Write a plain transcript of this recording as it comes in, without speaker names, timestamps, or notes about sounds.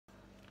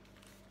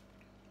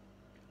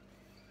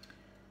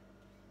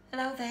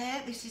Hello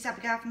there, this is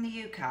Abbigale from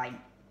the UK.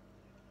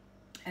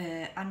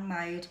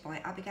 Handmade by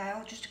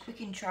Abbigale. Just a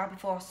quick intro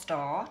before I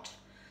start.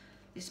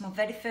 This is my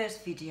very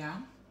first video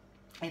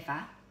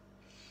ever.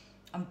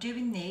 I'm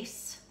doing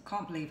this, I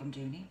can't believe I'm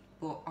doing it,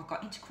 but I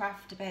got into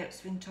craft about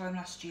springtime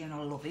last year and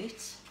I love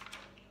it.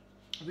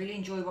 I really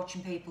enjoy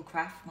watching people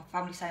craft. My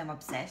family say I'm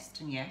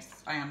obsessed, and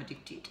yes, I am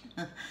addicted.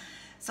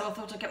 So I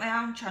thought I'd get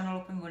my own channel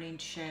up and running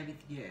to share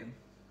with you.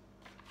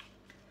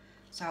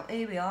 So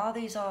here we are,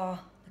 these are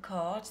the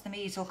cards, the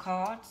easel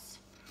cards,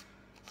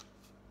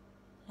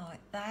 like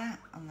that,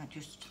 and they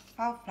just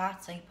fall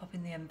flat, so you pop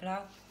in the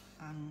envelope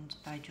and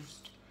they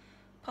just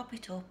pop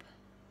it up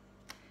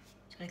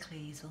to a little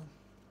easel.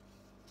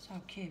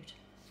 So cute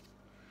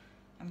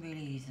and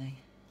really easy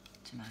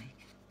to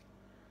make.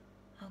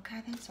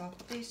 Okay then, so I'll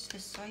put these to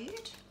the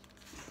side.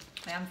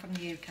 I am from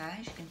the UK,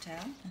 as you can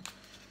tell.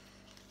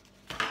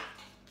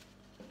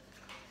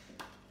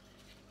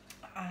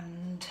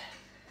 And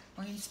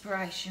my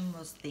inspiration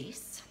was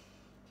this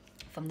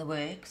from the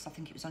Works. I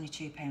think it was only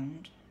 £2.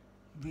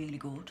 Really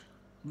good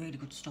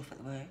stuff at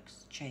the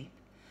Works, cheap.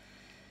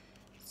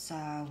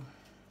 So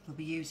we'll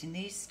be using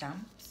these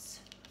stamps.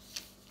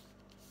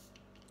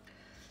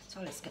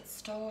 So let's get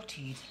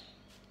started.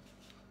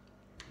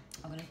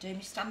 I'm going to do my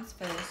stamps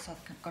first, so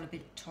I've got a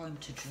bit of time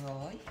to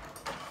dry.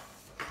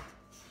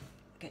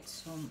 Get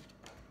some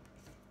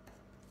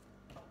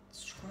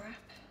scrap.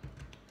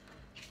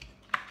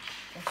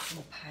 Or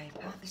some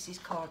paper. This is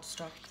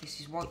cardstock. This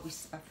is White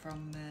Whisper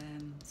from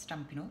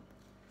Stampin' Up.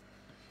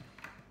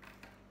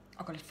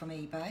 I got it from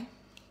eBay.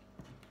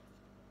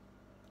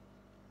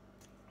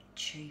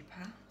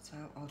 Cheaper. So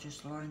I'll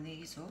just line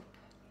these up.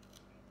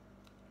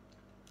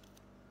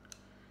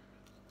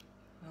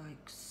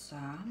 Like so.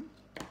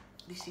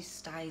 This is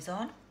Stays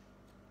On.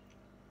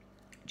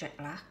 Jet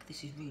black.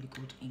 This is really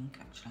good ink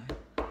actually.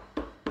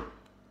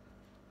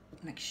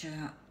 Make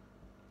sure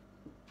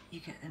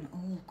you get them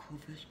all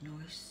covered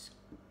nice.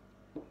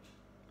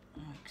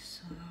 Like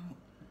so.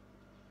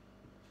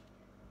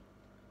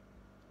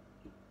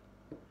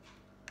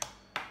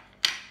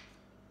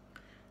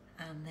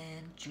 And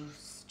then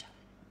just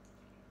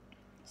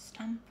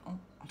stamp. Oh,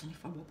 I don't know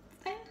if I will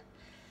then.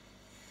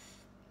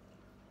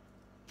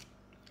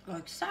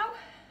 Like so.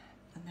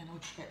 And then I'll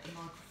just get the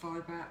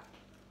microfiber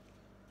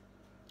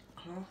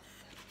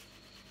cloth.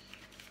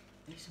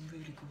 These are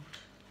really good.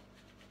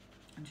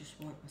 And just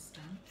wipe my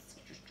stamps.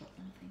 I just dropped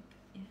them, I think.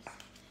 Yes.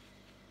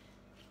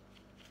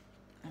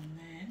 And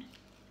then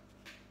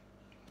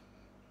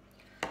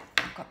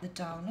I've got the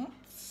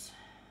donuts.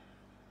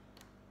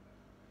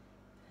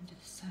 And do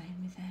the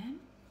same with them.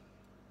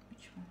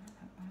 Which one?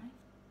 That way.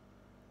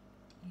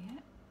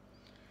 Yeah.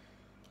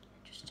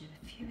 Just do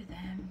a few of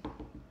them.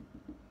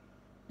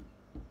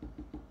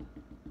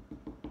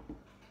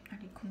 And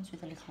it comes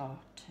with a little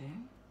heart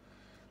too.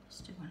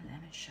 Just do one of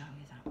them and show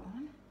you that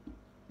one.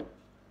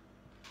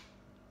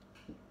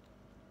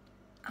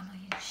 Am I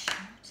in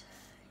shot?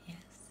 Yes.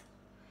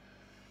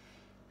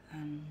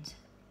 And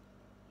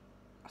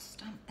I'll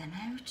stamp them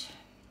out.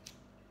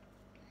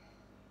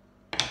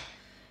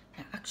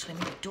 Now actually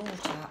my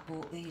daughter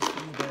bought these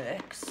from the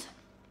Works,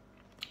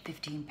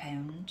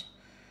 £15.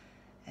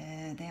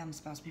 They are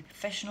supposed to be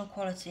professional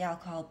quality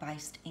alcohol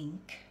based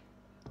ink.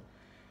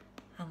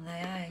 And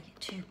they are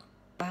too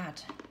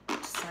bad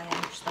to say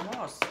how much there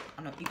was.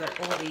 And you got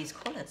all these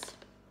colours.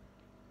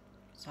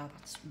 So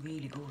that's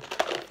really good,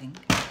 I think.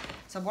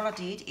 So what I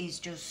did is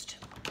just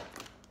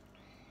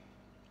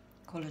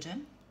coloured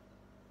them.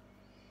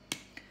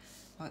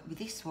 Like with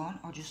this one,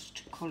 I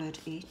just coloured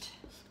it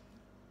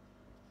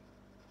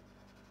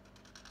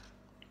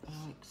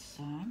like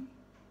so. Am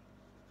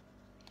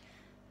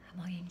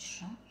I in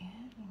shot? Yeah,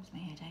 there's my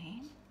head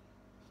in.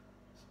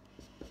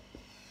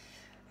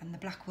 And the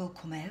black will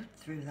come out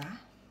through that.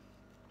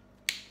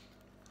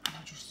 And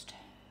I'll just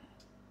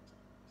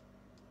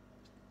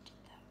do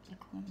that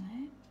little one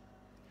there.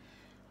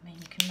 I mean,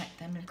 you can make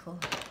them little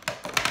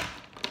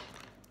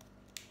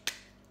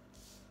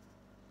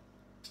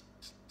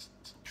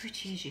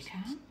pretty as you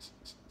can.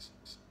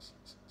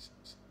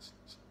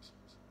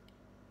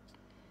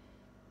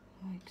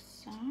 Like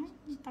so.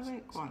 They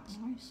work quite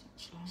nice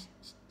actually.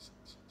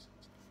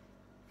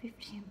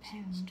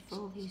 £15 for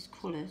all these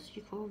colours.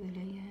 You can't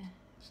really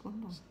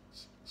grumble.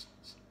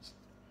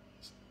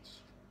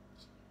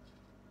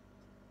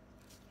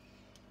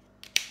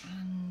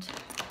 And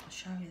I'll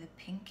show you the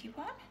pinky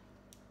one.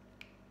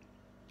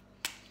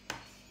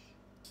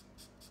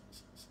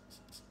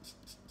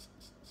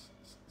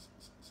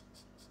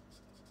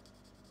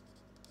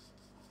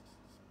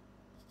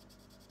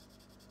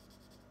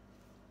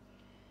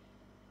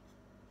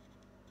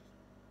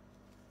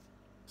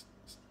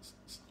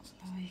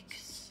 Like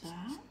so.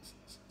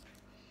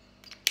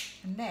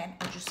 And then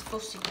I'll just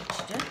fussy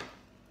cut them.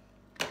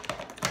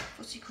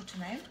 Fussy cut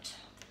them out.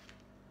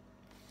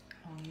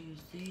 I'll use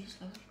these,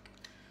 look.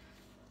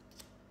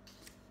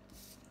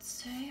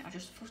 See, I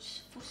just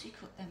fussy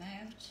cut them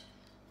out.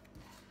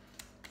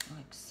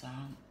 Like so.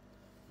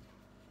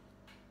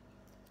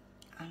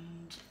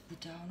 And the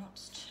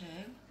donuts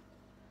too.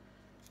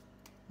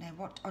 Now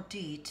what I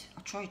did,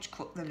 I tried to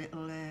cut the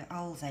little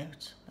holes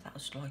out, but that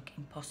was like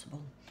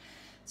impossible.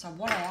 So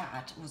what I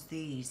had was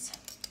these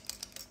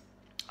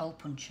hole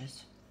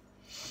punchers,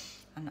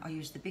 and I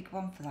used the big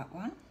one for that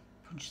one,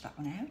 punched that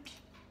one out,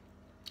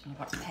 and I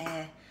got a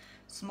pair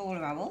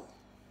smaller hole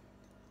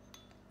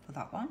for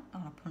that one,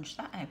 and I punched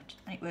that out,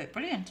 and it worked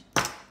brilliant.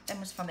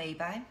 Them was from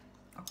eBay.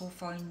 I'll go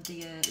find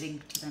the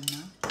link to them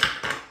now.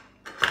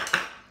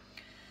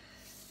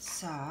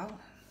 So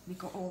we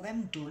got all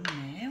them done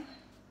now,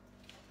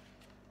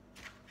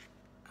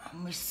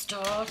 and we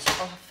start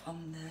off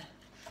on the,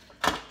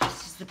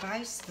 this is the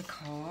base of the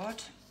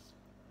card.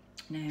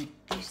 Now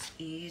this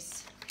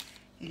is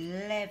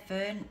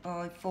 11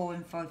 by 4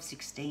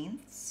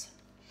 5/16.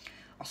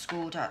 I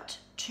scored at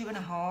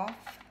 2.5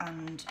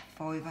 and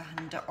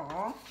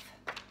 5.5,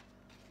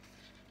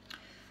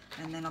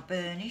 and then I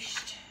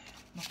burnished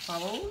my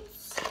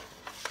folds.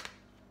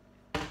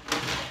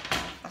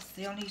 That's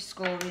the only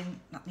scoring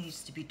that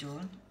needs to be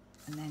done,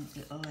 and then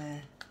it'll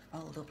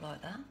hold up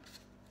like that.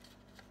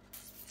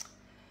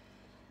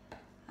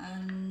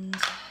 And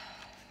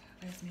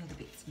where's my other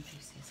bits and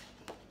pieces?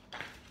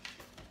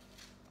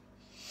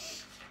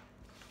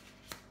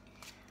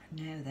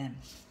 Now then,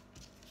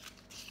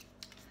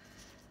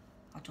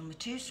 I've done my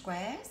 2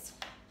 squares.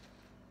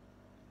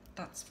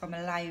 That's from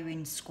a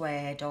layering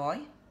square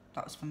die.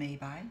 That was from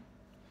eBay.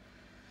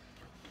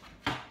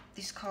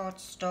 This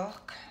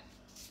cardstock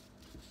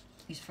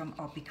is from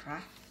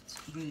Abbigale. It's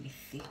really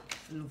thick,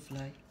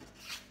 lovely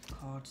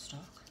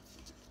cardstock.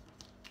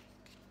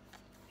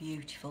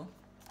 Beautiful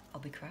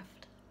Abbigale.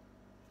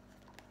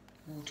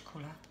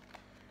 Watercolour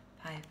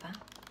paper.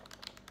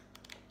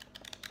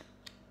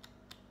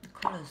 The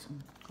colours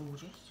are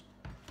gorgeous.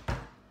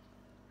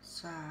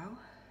 So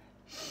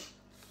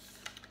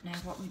now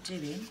what we're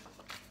doing,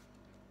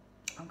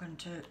 I'm going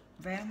to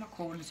round my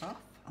corners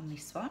off on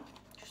this one,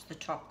 just the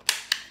top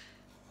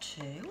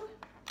 2,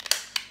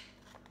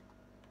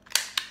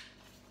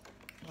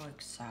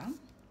 like so,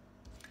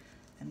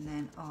 and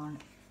then on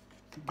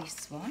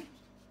this one,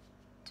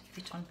 to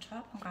fit on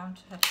top, I'm going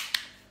to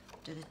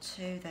do the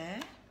 2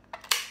 there,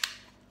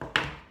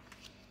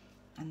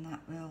 and that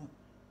will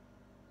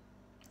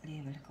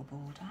leave a little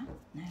border.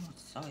 Now what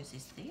size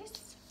is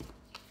this?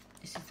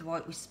 This is the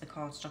White Whisper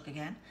cardstock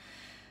again.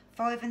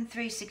 5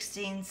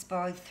 3/16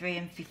 by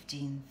 3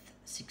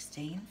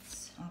 15/16.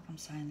 I hope I'm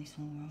saying this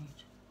all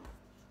right.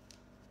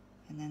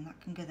 And then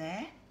that can go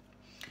there.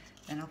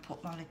 Then I'll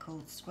put my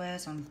little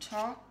squares on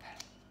top,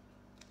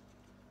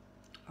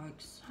 like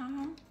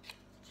so.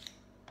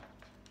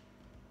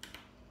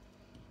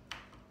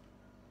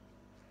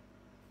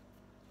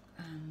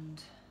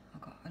 And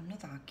I've got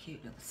another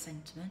cute little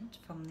sentiment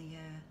from the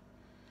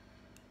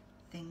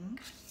thing,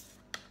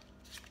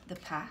 the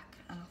pack,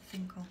 and I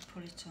think I'll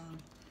put it on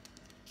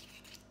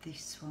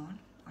this one.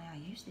 I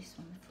used this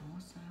one before,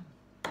 so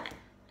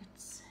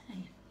let's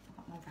see. I've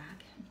got my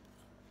bag.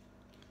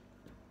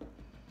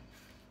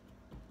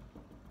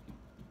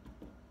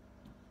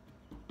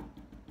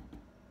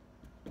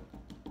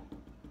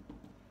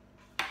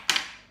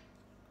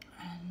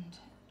 And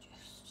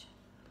just,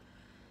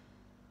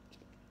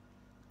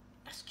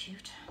 that's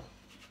cute.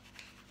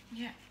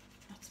 Yeah,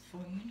 that's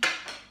fine.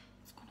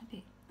 It's gonna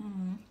be,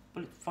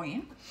 but it's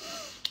fine.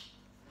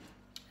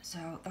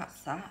 So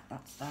that's that,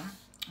 that's that.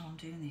 Oh, I'm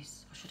doing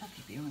this. I should have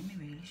it behind me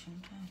really,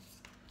 shouldn't I?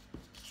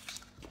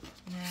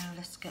 Now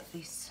let's get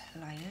this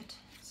layered.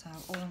 So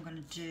all I'm going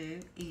to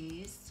do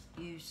is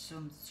use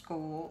some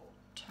score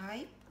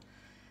tape.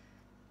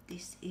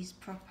 This is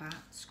proper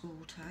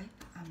score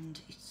tape,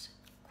 and it's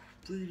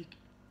really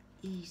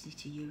easy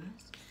to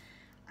use,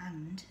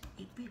 and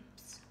it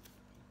rips.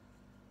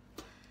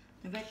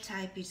 The red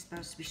tape is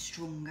supposed to be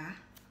stronger,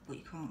 but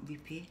you can't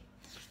rip it.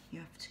 You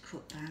have to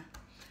cut that.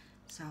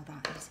 So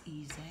that is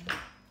easy.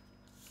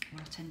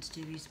 What I tend to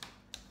do is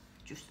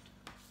just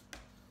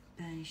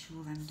burnish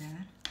all them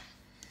down.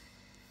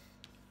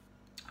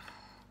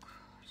 Oh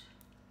God,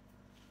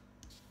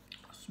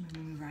 got some of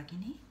my rag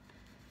in it.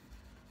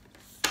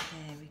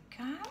 There we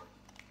go.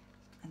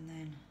 And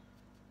then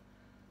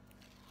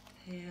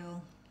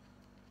peel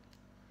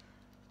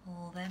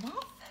all them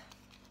off.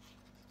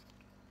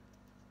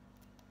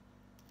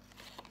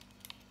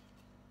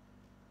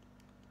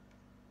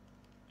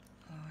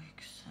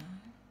 Like so.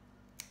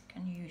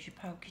 Can you use your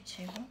pokey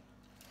tool?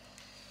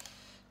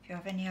 If you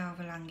have any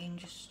overhanging,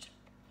 just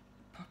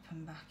pop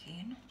them back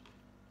in.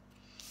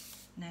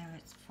 Now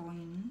let's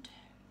find,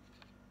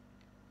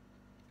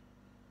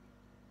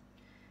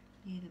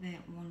 leave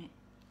about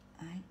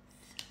 1/8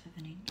 of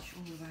an inch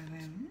all the way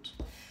around,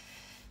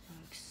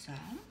 like so.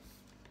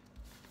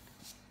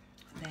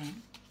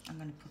 Then I'm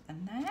going to put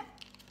them there,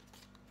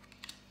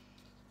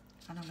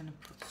 and I'm going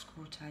to put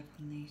score tape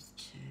on these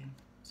 2.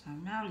 So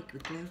now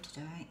liquid glue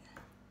today.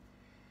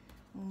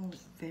 All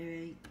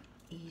very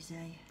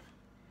easy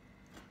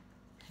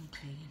and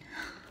clean.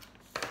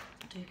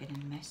 I do get in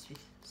a mess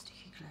with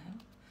sticky glue.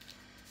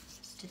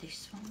 Let's do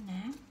this one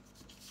now.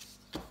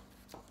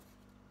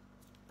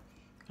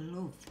 I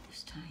love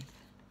this tape.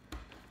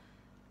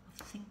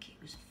 I think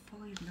it was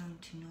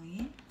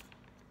 £5.99.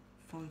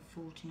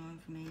 £5.49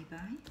 from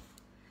eBay.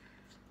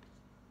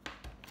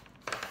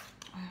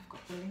 I have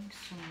got the link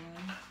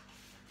somewhere.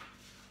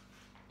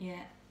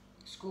 Yeah,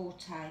 score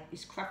tape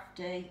is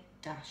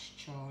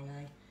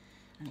Crafty-Charlie,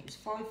 and it was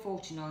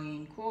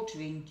 £5.49,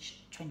 1/4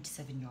 inch,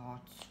 27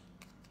 yards.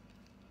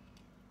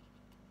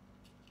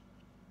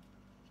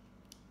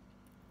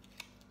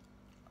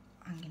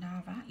 Hanging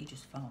over, you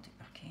just fold it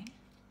back in.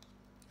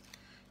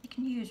 You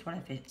can use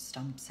whatever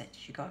stamp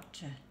sets you got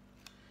to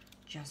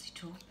jazz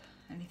it up,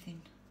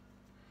 anything.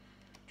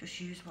 Just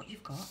use what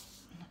you've got,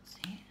 and that's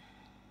it.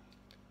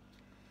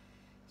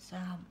 So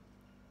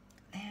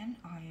then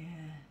I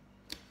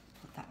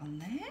put that on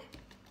there,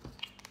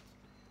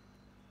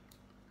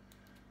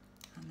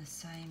 and the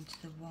same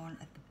to the one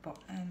at the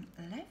bottom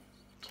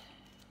left.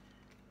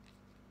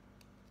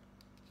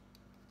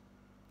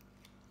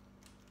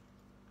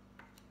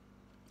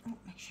 Oh,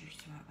 make sure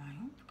it's the right way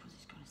up because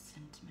it's got a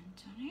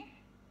sentiment on it.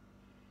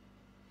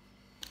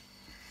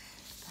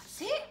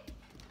 That's it.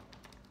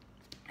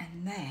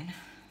 And then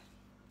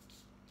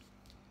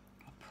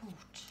I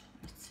put,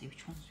 let's see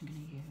which ones I'm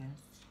going to use.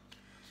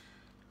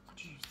 I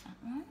could use that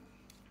one,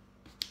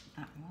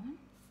 that one,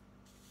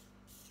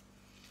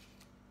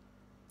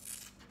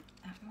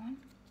 that one,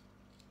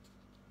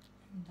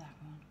 and that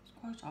one. It's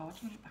quite hard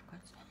to read it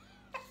backwards.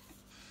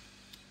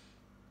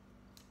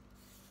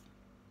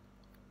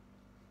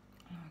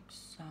 Like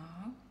so,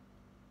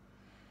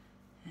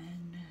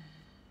 and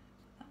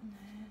put that in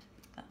there,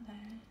 put that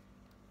there,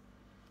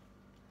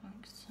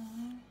 like so.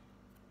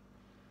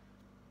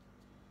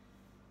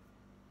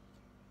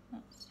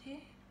 That's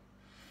it.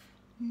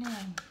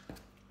 Now,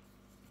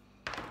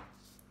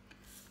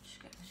 just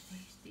get rid of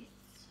these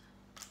bits.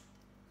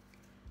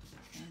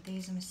 Now,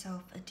 these are my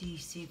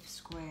self-adhesive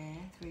square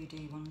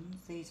 3D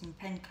ones. These are my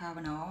pen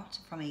carbon art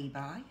from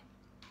eBay.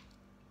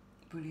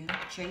 Brilliant,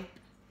 cheap,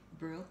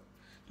 brill.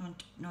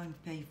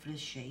 9p for a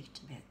sheet,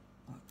 a bit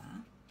like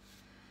that.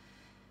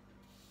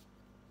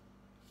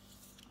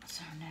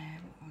 So now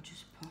I'll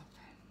just pop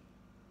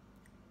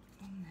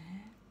on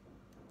there,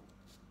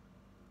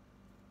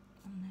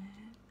 on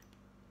there.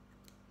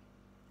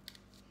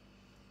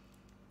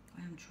 I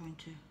am trying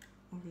to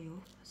hurry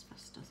up as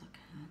fast as I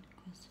can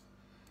because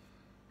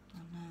I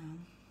know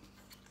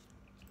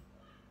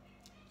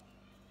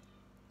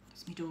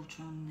that's my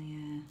daughter on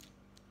the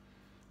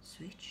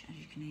switch, as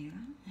you can hear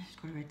her. She's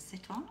got a red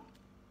sit on.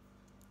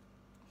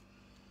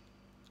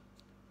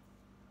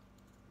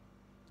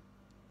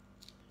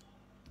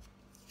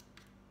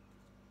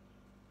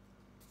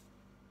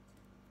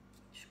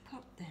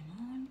 Pop them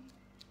on,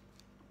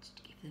 just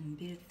to give them a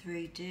bit of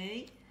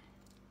 3D,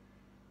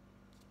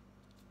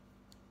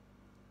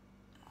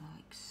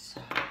 like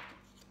so.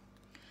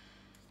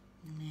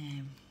 And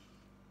then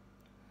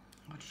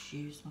I'll just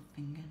use my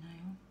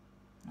fingernail.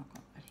 I've not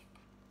got very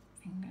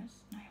fingers,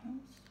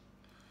 nails.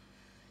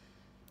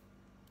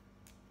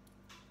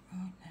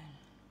 Right then,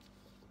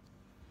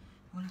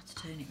 I'm going to have to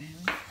turn it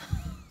round.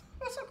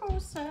 What's I going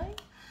to say?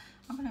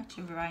 I'm going to have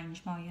to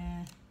arrange my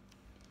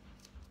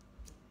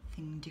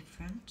thing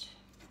different.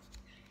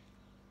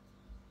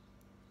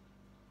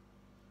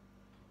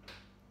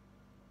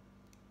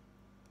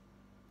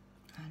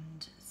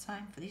 And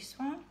same for this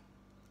one.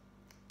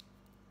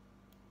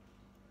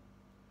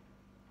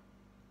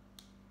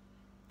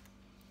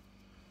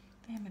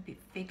 They're a bit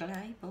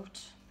fiddly,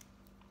 but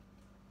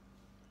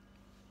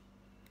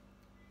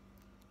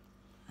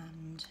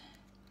and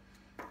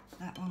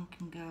that one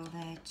can go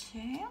there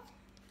too.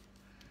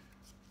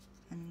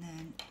 And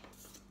then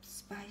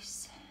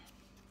space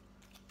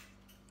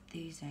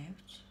these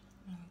out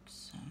like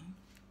so.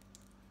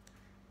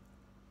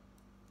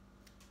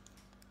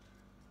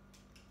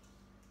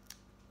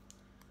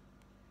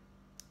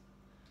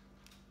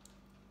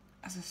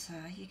 As I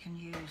say, you can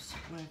use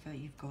whatever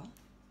you've got,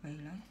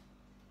 really.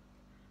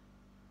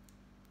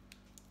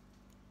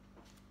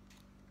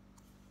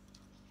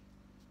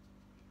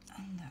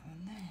 And that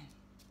one there.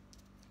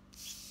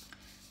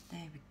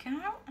 There we go.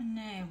 And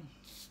now,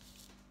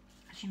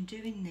 as I'm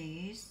doing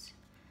these,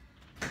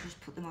 I'll just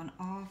put them on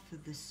half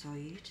of the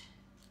side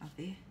of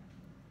it,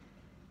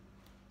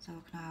 so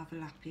I can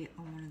overlap it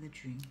on one of the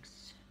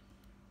drinks.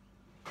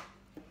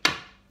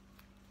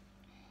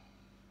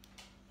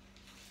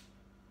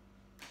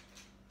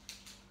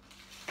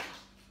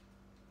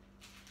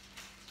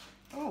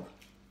 Oh,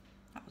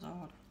 that was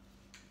hard.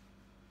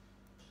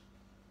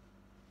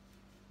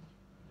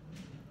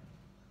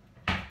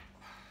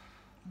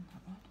 On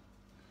that one.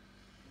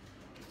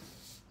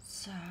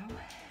 So,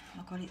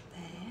 I got it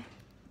there.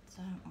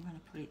 So I'm going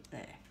to put it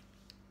there,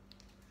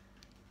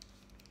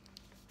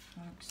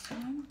 like so,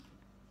 and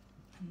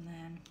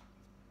then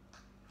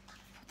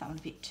put that one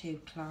a bit too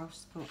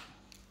close, but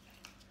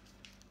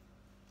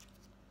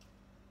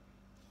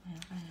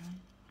yeah, anyway,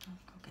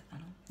 I'll get that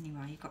on.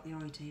 Anyway, you got the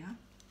idea.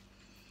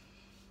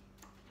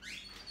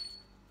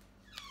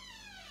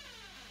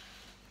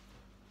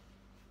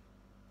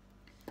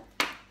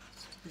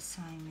 Let's do the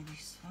same with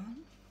this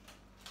one.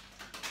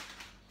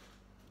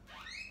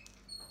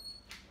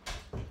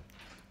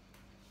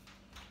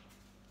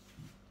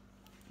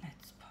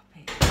 Let's pop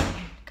it in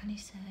Can you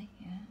see?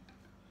 Yeah.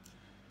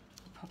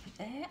 Pop it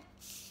there,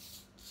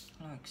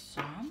 like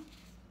so.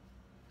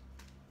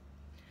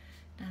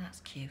 Now that's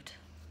cute.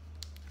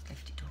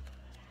 Lift it up.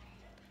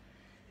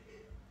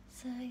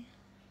 See?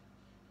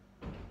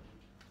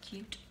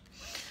 Cute.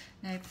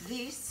 Now for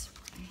this,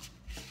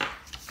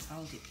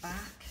 fold it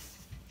back.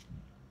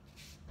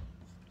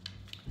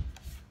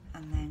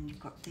 And then you've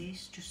got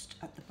this just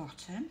at the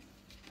bottom.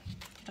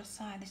 Did I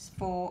say this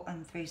 4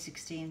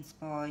 3/16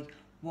 by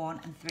 1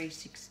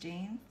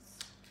 3/16?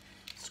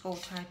 Score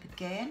tape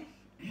again.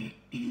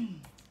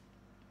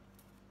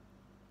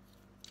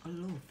 I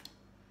love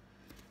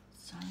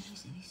so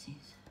easy this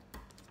is.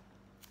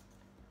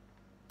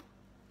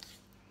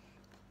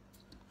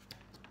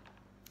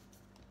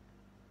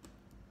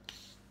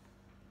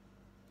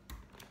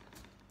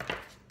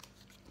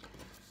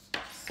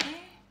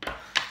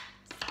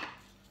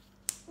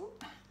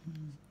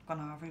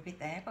 Gone over a bit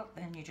there, but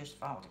then you just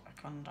fold it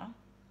back under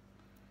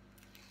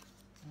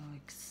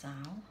like so.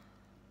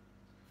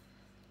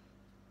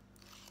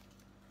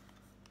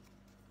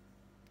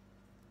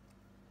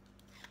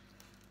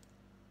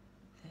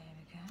 There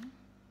we go.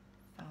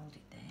 Fold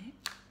it there,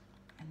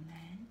 and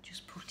then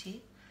just put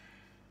it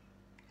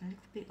a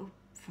little bit up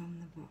from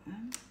the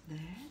bottom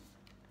there.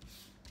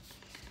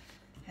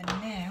 And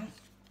now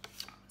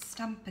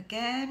stamp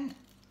again.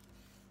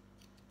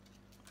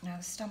 Now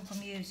the stamp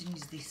I'm using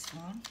is this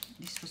one.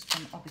 This was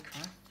from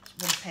Abbigale. It's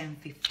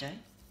 £1.50.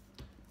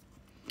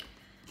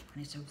 And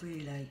it's a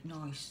really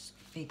nice,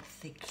 big,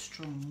 thick,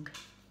 strong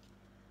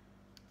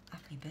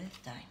happy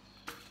birthday.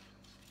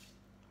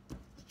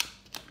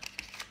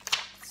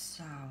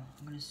 So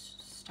I'm going to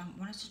stamp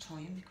one at a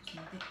time because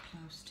they're a bit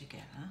close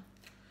together.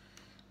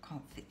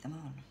 Can't fit them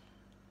on.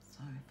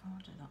 So if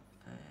I do that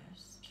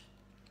first,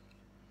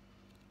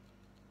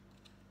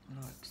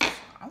 like so.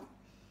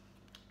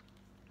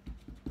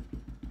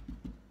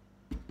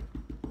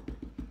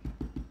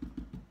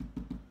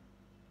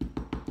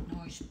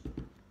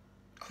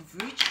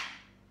 Coverage.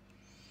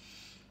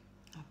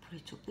 I'll put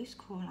it up this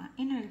corner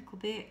in a little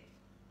bit,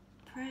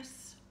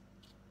 press,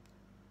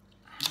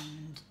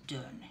 and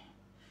done.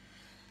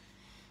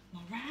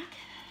 My rag,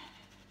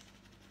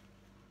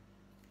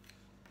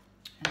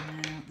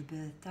 and now the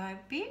birthday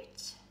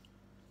bit.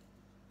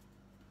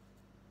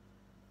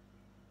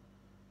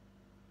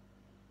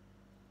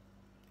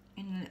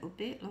 In a little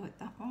bit like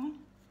that one.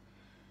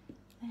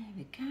 There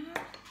we go.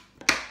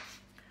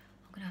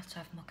 I'm gonna have to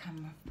have my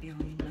camera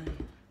behind me.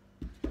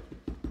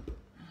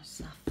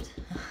 Soft.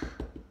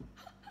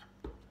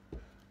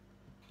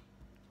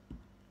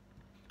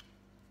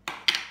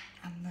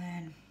 And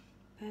then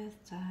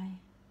birthday.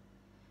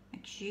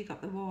 Make sure you got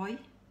the Y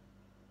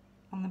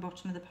on the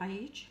bottom of the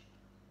page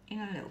in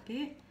a little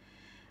bit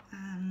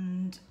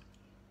and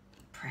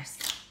press.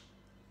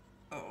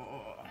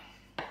 Oh.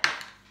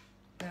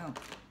 Well,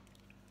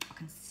 I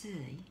can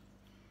see.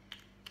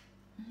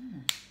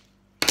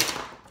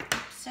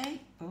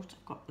 See, but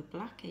I've got the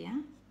black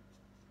here.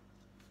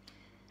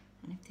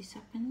 And if this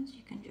happens,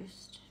 you can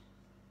just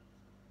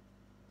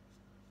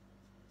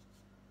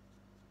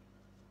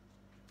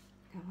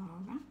go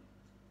over.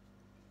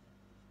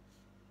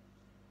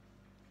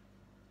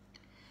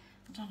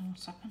 I don't know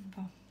what's happened,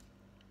 but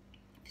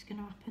if it's going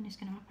to happen, it's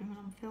going to happen when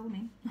I'm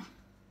filming.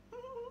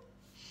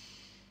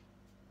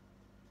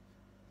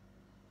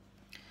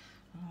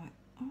 Right,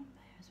 oh,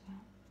 there as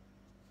well.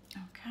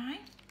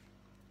 Okay.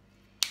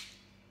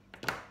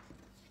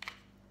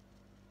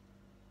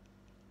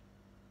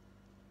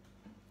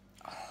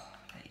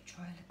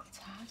 Try a little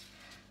tad,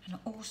 and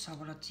also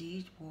what I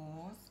did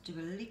was do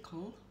a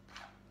little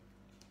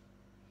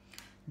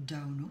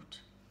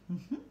donut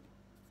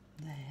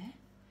there,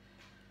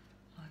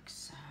 like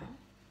so.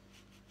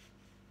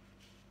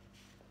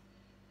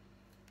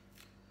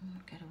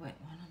 I'll get a wet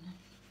one on it.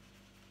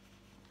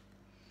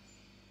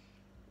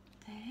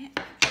 There,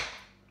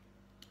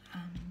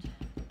 and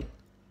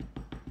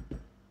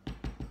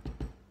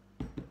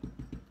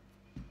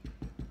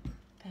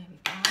there we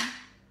go.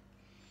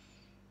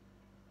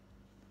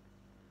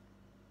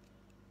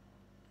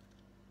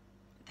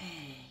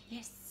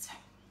 Yes.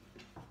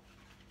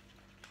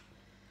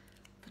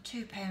 For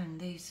 £2,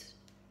 this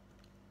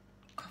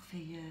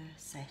coffee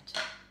set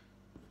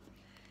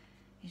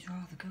is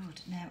rather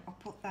good. Now I'll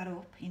put that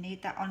up. You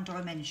need that on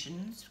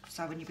dimensions,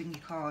 so when you bring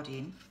your card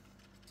in,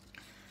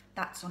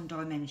 that's on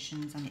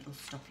dimensions and it'll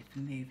stop it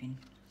from moving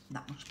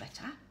that much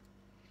better.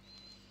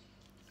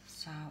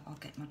 So I'll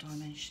get my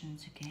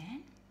dimensions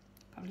again.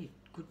 Probably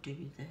could do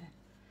with the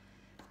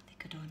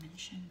thicker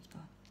dimensions,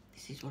 but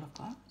this is what I've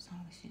got, so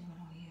this is what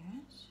I'll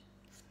use.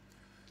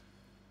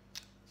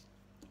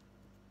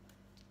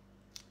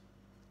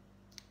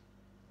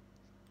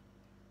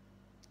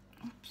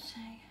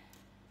 Oopsie.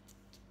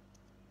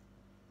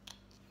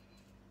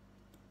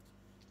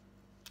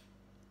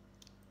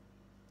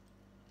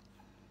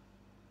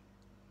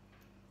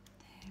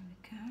 There we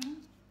go. I'll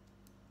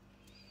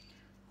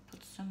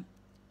put some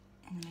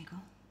in the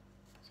middle,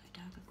 so I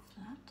don't get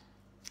flat.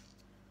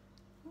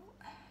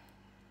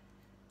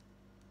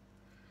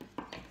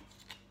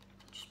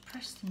 Just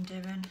press them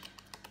down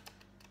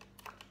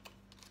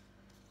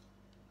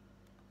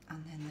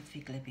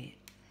unfiggle a bit.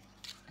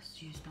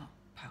 Let's use my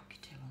poke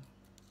tool.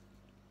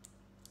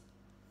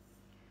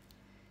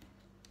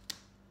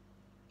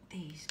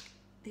 These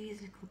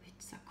little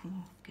bits that come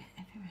off get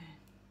everywhere.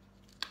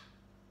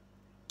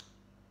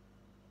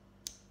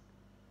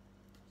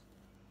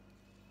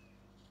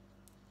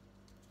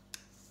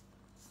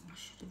 I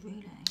should have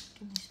really done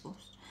this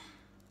first.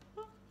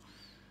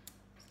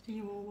 So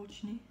you all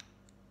watching it,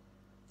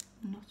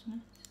 not on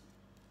it.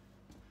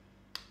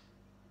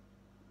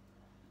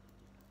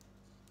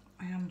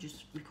 I am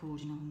just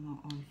recording on my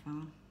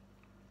iPhone.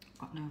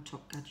 Got no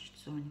top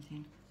gadgets or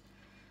anything.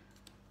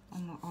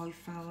 On my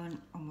iPhone,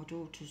 on my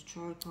daughter's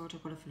tripod, I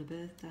got her for the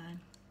birthday,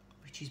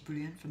 which is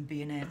brilliant, from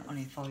B&M on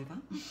a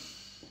fiver.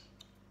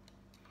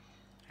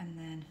 And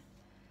then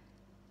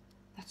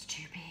that's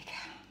too big.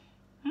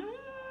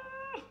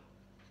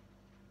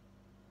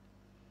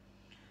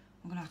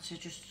 I'm gonna have to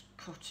just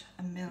cut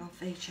a mil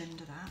off each end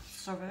of that.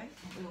 Sorry,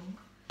 not long.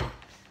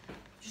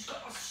 Just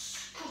got to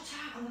cut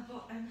out on the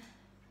bottom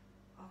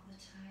of the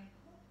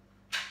table.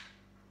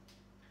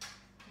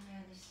 And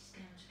now this is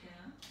going to go,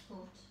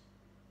 but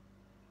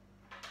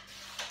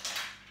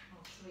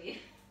I'll show you.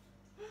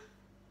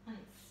 And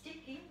it's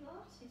sticky,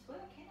 but it's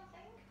working, I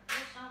think.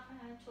 Just after I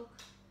took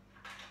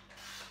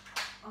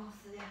off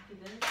the happy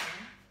birthday.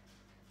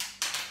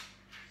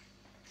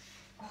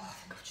 Oh, I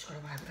think I've just got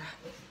away with that.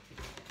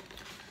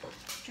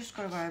 Just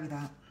got away with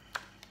that.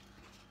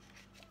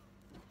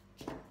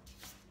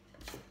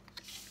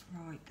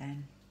 Right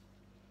then.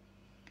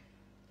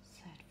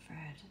 Thread,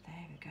 thread,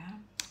 there we go.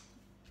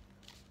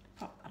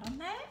 Pop that on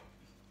there.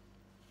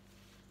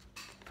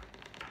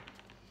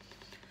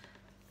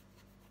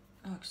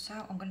 Like so,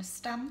 I'm going to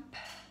stamp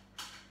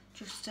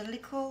just a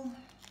little,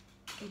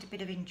 get a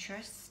bit of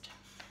interest.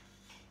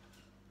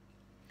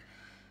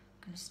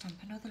 I'm going to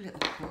stamp another little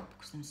cup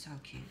because they're so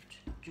cute,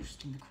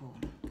 just in the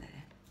corner there.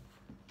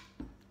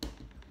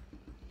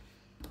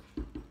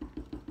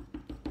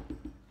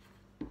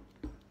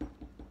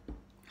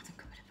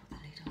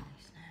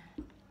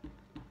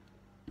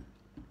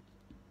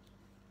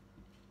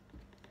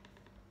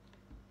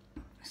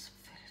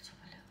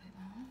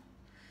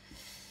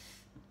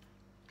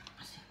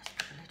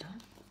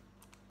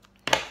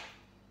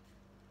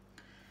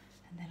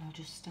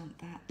 Just stamp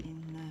that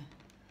in the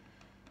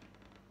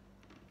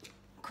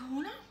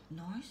corner,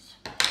 nice,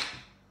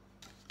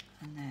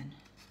 and then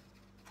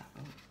that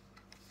will,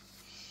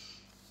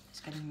 it's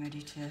getting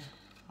ready to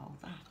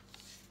hold that.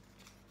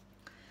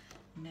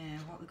 Now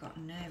what we've got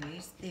now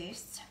is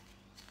this,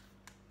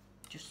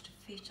 just to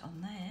fit on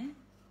there,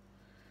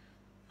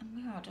 and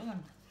we are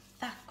done.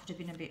 That could have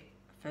been a bit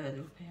further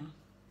up here.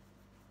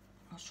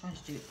 I was trying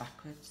to do it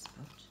backwards,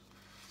 but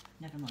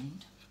never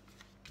mind.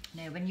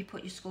 Now when you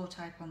put your score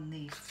tape on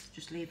this,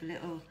 just leave a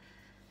little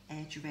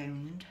edge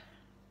around,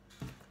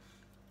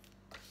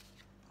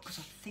 because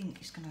I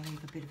think it's going to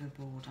leave a bit of a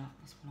border.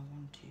 That's what I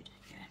wanted,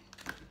 yeah.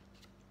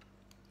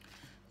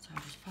 So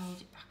I'll just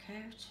fold it back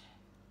out.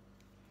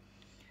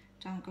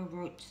 Don't go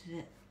right to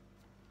the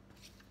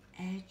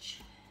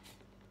edge,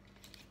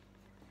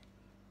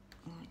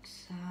 like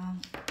so.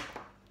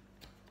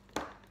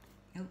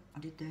 Oh, I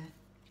did there.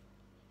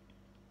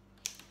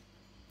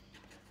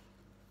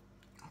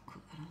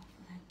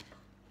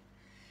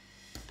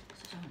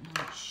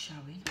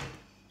 Showing.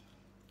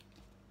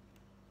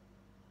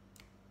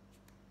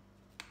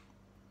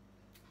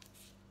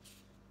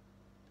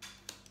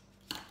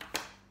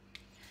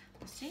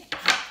 That's it.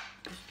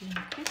 Just give them a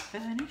quick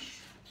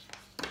burnish,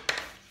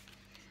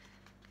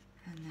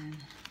 and then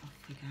off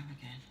we go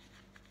again.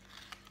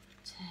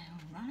 Tail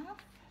run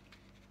off,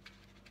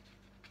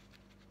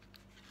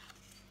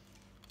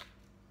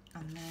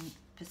 and then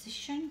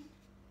position.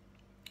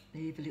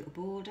 Leave a little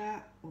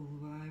border all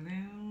the way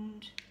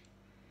around.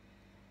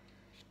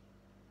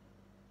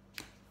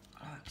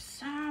 Like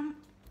so, and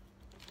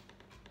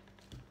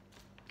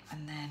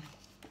then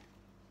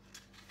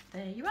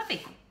there you have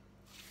it,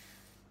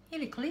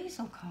 your little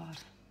easel card.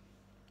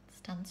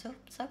 Stands up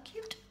so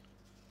cute,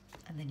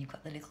 and then you've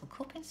got the little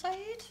cup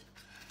inside,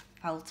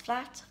 folds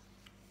flat,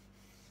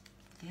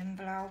 the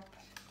envelope,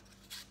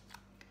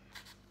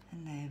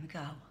 and there we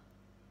go.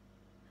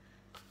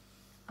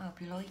 I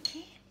hope you like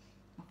it,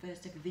 my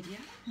first ever video.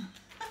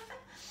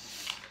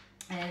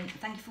 And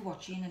thank you for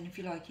watching, and if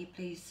you like it,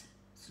 please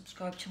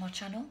subscribe to my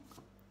channel.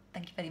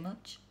 Thank you very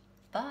much.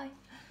 Bye.